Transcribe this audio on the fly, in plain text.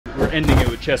ending it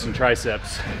with chest and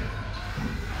triceps.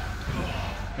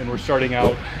 And we're starting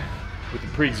out with the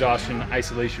pre-exhaustion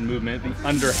isolation movement, the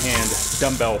underhand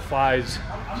dumbbell fives.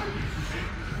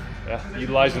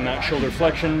 Utilizing that shoulder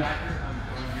flexion.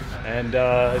 And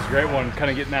it's a great one, kind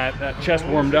of getting that chest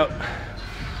warmed up.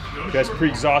 You guys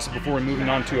pre-exhausted before we're moving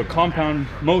on to a compound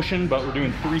motion, but we're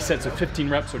doing 3 sets of 15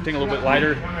 reps, so we're taking a little bit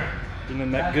lighter. And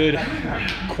then that good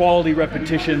quality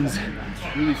repetitions,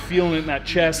 really feeling it in that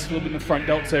chest, a little bit in the front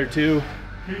delts there too.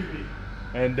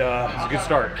 And it's a good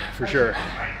start, for sure.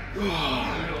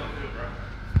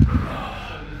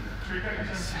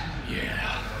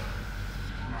 Yeah.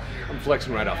 I'm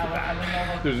flexing right off the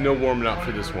bat. There's no warming up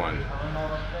for this one.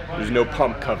 There's no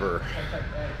pump cover.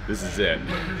 This is it.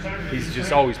 He's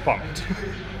just always pumped.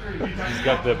 He's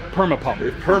got the perma-pump.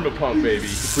 The perma-pump, baby.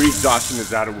 Pre-exhaustion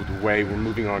is out of the way. We're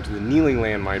moving on to the kneeling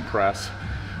landmine press.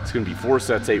 It's going to be 4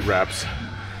 sets, 8 reps.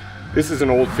 This is an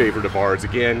old favorite of ours.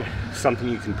 Again, something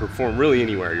you can perform really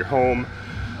anywhere. Your home,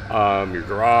 your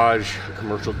garage, a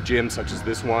commercial gym such as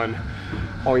this one.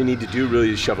 All you need to do really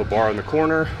is shove a bar in the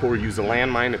corner or use a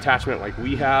landmine attachment like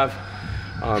we have.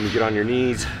 You get on your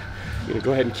knees. You're gonna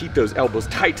go ahead and keep those elbows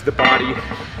tight to the body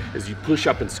as you push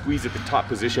up and squeeze at the top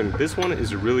position. This one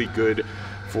is really good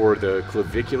for the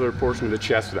clavicular portion of the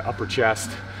chest, the upper chest.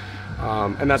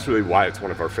 And that's really why it's one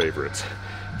of our favorites.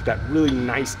 That really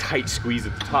nice tight squeeze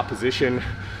at the top position,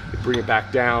 you bring it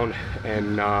back down.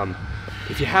 And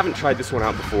if you haven't tried this one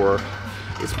out before,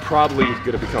 it's probably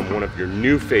gonna become one of your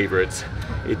new favorites.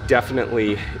 It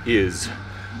definitely is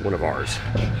one of ours.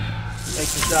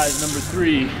 Exercise number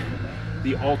 3,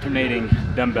 the alternating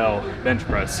dumbbell bench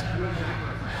press.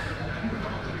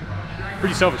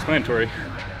 Pretty self-explanatory.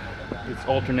 It's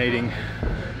alternating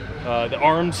the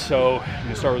arms, so you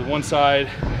can start with one side,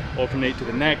 alternate to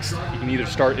the next. You can either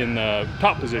start in the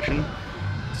top position,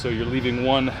 so you're leaving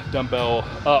one dumbbell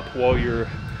up while you're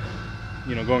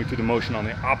going through the motion on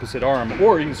the opposite arm,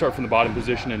 or you can start from the bottom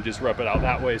position and just rep it out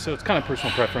that way. So it's kind of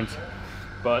personal preference,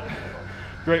 but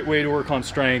great way to work on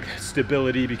strength,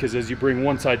 stability, because as you bring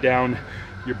one side down,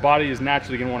 your body is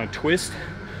naturally going to want to twist.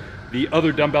 The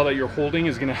other dumbbell that you're holding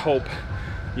is going to help,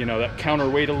 that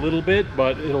counterweight a little bit,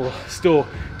 but it'll still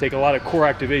take a lot of core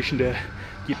activation to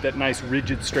keep that nice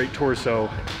rigid straight torso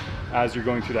as you're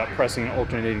going through that pressing and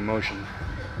alternating motion.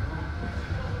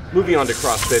 Moving on to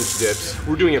cross bench dips,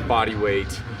 we're doing it body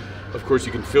weight. Of course,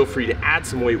 you can feel free to add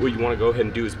some weight. What you want to go ahead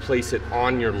and do is place it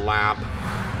on your lap.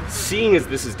 Seeing as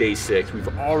this is day 6, we've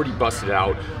already busted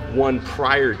out one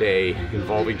prior day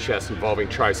involving chest, involving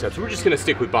triceps. We're just going to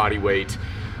stick with body weight,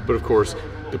 but of course,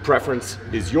 the preference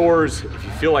is yours. If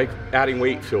you feel like adding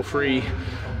weight, feel free.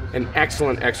 An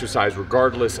excellent exercise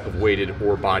regardless of weighted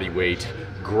or body weight.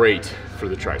 Great for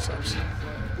the triceps.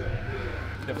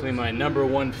 Definitely my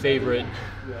 #1 favorite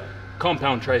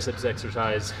compound triceps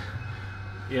exercise.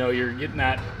 You're getting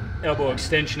that elbow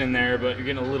extension in there, but you're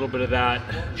getting a little bit of that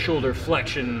shoulder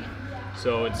flexion.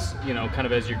 So it's, kind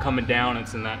of as you're coming down,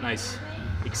 it's in that nice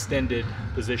extended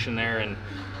position there. And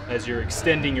as you're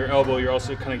extending your elbow, you're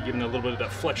also kind of giving a little bit of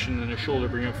that flexion in the shoulder,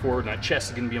 bringing it forward, and that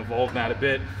chest is going to be involved in that a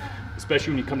bit,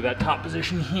 especially when you come to that top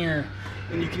position here.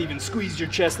 And you can even squeeze your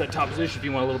chest, that top position, if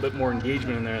you want a little bit more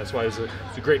engagement in there. That's why it's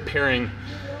a great pairing,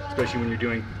 especially when you're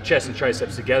doing chest and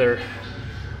triceps together.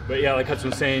 But yeah, like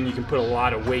Hudson was saying, you can put a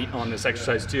lot of weight on this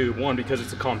exercise too. 1, because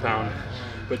it's a compound,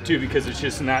 but 2, because it's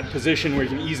just in that position where you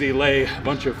can easily lay a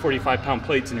bunch of 45-pound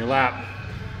plates in your lap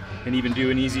and even do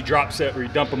an easy drop set where you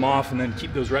dump them off and then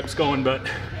keep those reps going. But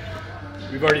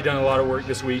we've already done a lot of work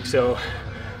this week, so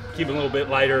keep it a little bit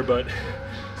lighter, but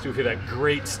still feel that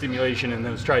great stimulation in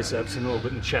those triceps and a little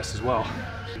bit in the chest as well.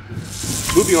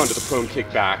 Moving on to the prone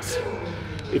kickbacks.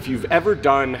 If you've ever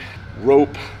done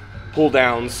rope pull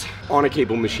downs on a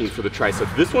cable machine for the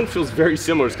triceps, this one feels very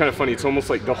similar. It's kind of funny. It's almost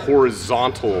like the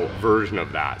horizontal version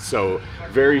of that. So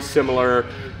very similar.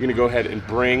 You're gonna go ahead and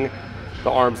bring the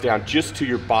arms down just to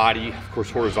your body, of course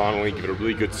horizontally, give it a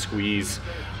really good squeeze.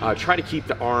 Try to keep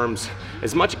the arms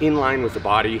as much in line with the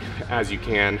body as you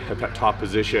can at that top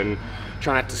position.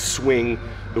 Try not to swing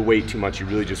the weight too much. You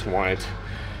really just want it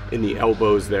in the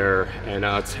elbows there. And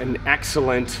it's an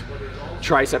excellent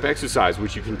tricep exercise,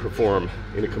 which you can perform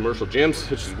in a commercial gym,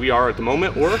 such as we are at the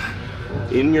moment, or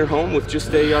in your home with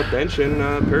just a bench and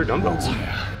a pair of dumbbells.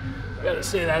 I gotta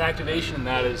say that activation in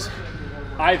that is,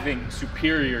 I think,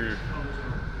 superior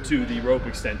to the rope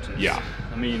extensions. Yeah.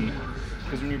 I mean,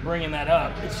 because when you're bringing that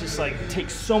up, it's just like, it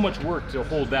takes so much work to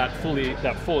hold that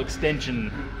full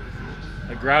extension.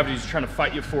 Like gravity's trying to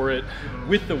fight you for it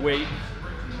with the weight.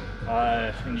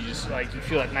 And you just you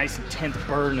feel that nice intense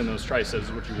burn in those triceps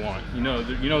is what you want. You know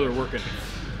they're working.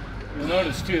 You'll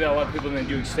notice too that a lot of people then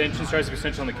do extensions, tricep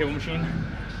extension on the cable machine.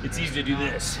 It's easy to do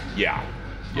this. Yeah.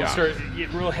 You start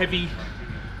get real heavy,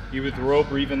 either with the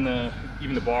rope or even the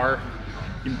bar.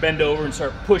 You can bend over and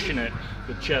start pushing it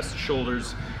with chest,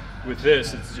 shoulders. With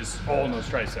this, it's just all in those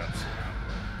triceps.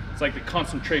 It's like the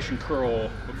concentration curl,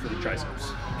 but for the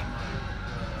triceps.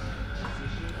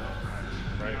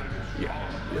 Right? Yeah.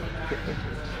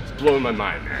 It's blowing my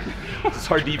mind, man. It's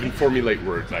hard to even formulate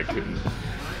words.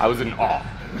 I was in awe.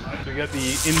 So we got the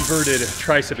inverted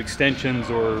tricep extensions,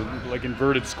 or like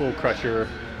inverted skull crusher.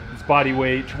 It's body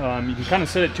weight. You can kind of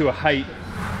set it to a height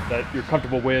that you're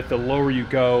comfortable with. The lower you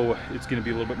go, it's going to be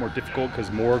a little bit more difficult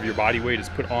because more of your body weight is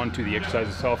put onto the exercise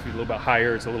itself. You're a little bit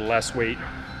higher, it's a little less weight.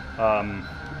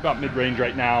 About mid-range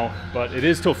right now, but it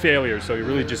is still failure, so you're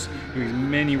really just doing as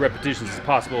many repetitions as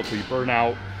possible until you burn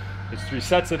out. There's 3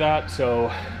 sets of that,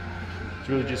 so it's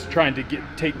really just trying to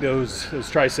take those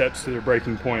triceps to their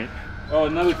breaking point. Oh,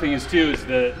 another thing is too is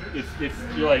that if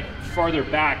you're like farther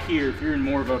back here, if you're in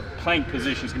more of a plank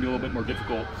position, it's gonna be a little bit more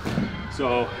difficult.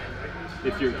 So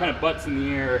if your kind of butt's in the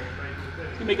air,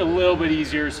 you can make it a little bit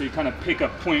easier, so you kind of pick a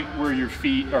point where your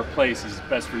feet are placed is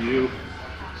best for you.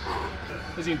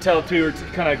 As you can tell too, it's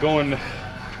kind of going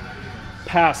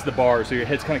past the bar, so your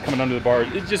head's kind of coming under the bar.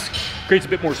 It just creates a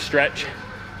bit more stretch,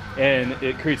 and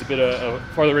it creates a bit of a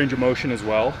farther range of motion as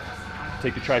well.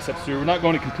 Take the triceps through. We're not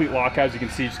going to complete lockout, as you can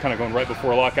see, just kind of going right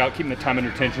before lockout, keeping the time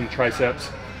under tension, the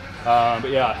triceps. But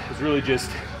yeah, it's really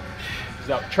just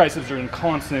triceps are in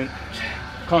constant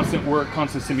work,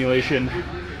 constant stimulation,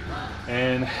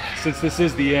 and since this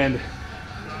is the end,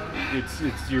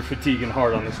 you're fatiguing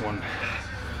hard on this one.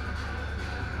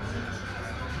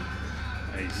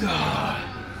 Nice.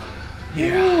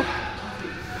 Yeah.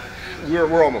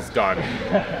 We're almost done.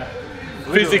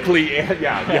 Physically, and,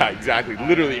 yeah, exactly.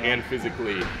 Literally and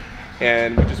physically.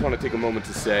 And we just want to take a moment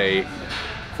to say,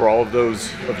 for all of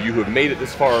those of you who have made it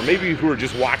this far, or maybe who are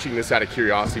just watching this out of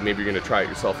curiosity, maybe you're going to try it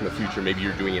yourself in the future, maybe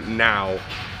you're doing it now.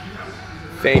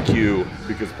 Thank you,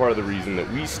 because part of the reason that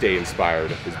we stay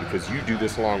inspired is because you do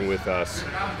this along with us.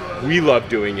 We love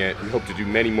doing it. We hope to do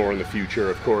many more in the future,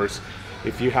 of course.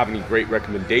 If you have any great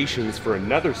recommendations for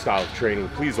another style of training,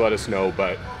 please let us know,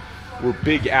 but we're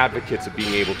big advocates of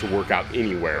being able to work out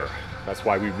anywhere. That's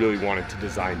why we really wanted to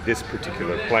design this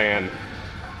particular plan.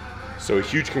 So a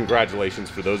huge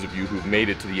congratulations for those of you who've made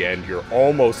it to the end. You're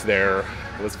almost there.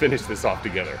 Let's finish this off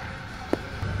together.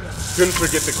 Couldn't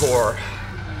forget the core.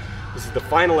 This is the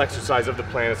final exercise of the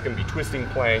plan. It's going to be twisting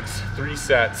planks, 3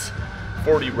 sets,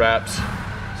 40 reps.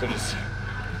 So just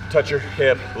touch your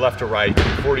hip left to right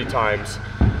 40 times.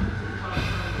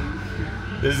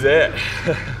 This is it.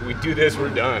 We do this, we're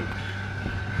done.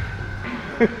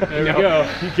 There we go.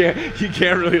 You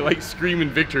can't really like scream in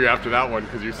victory after that one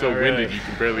because you're so winded you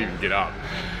can barely even get up.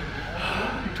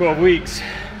 12 weeks.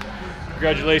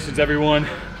 Congratulations, everyone.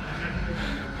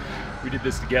 We did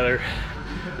this together.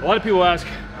 A lot of people ask,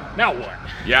 now what?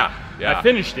 Yeah. I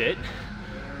finished it.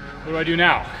 What do I do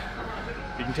now?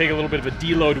 You can take a little bit of a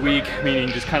deload week, meaning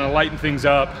just kind of lighten things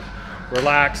up,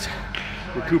 relax,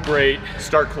 recuperate.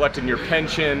 Start collecting your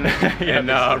pension and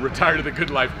retire to the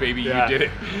good life, baby. Yeah. You did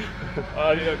it.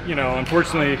 You know,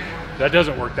 unfortunately, that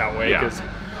doesn't work that way, because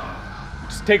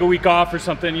just take a week off or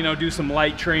something, you know, do some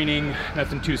light training,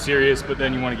 nothing too serious, but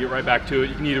then you want to get right back to it.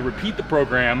 You can either repeat the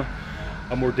program,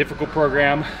 a more difficult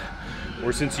program,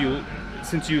 or since you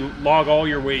log all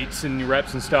your weights and your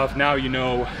reps and stuff, now you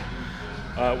know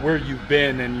where you've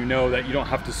been, and you know that you don't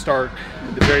have to start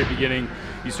at the very beginning.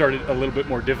 You start it a little bit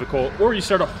more difficult, or you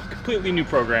start a completely new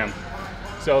program.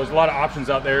 So there's a lot of options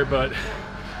out there, but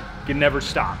you can never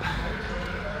stop.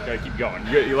 You gotta keep going.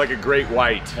 You're like a great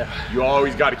white. You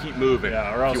always got to keep moving.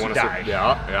 Yeah, or else you die.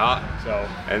 So,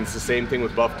 and it's the same thing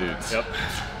with buff dudes. Yep.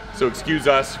 So excuse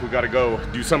us, we got to go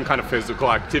do some kind of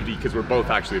physical activity because we're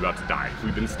both actually about to die.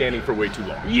 We've been standing for way too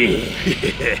long.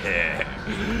 Yeah.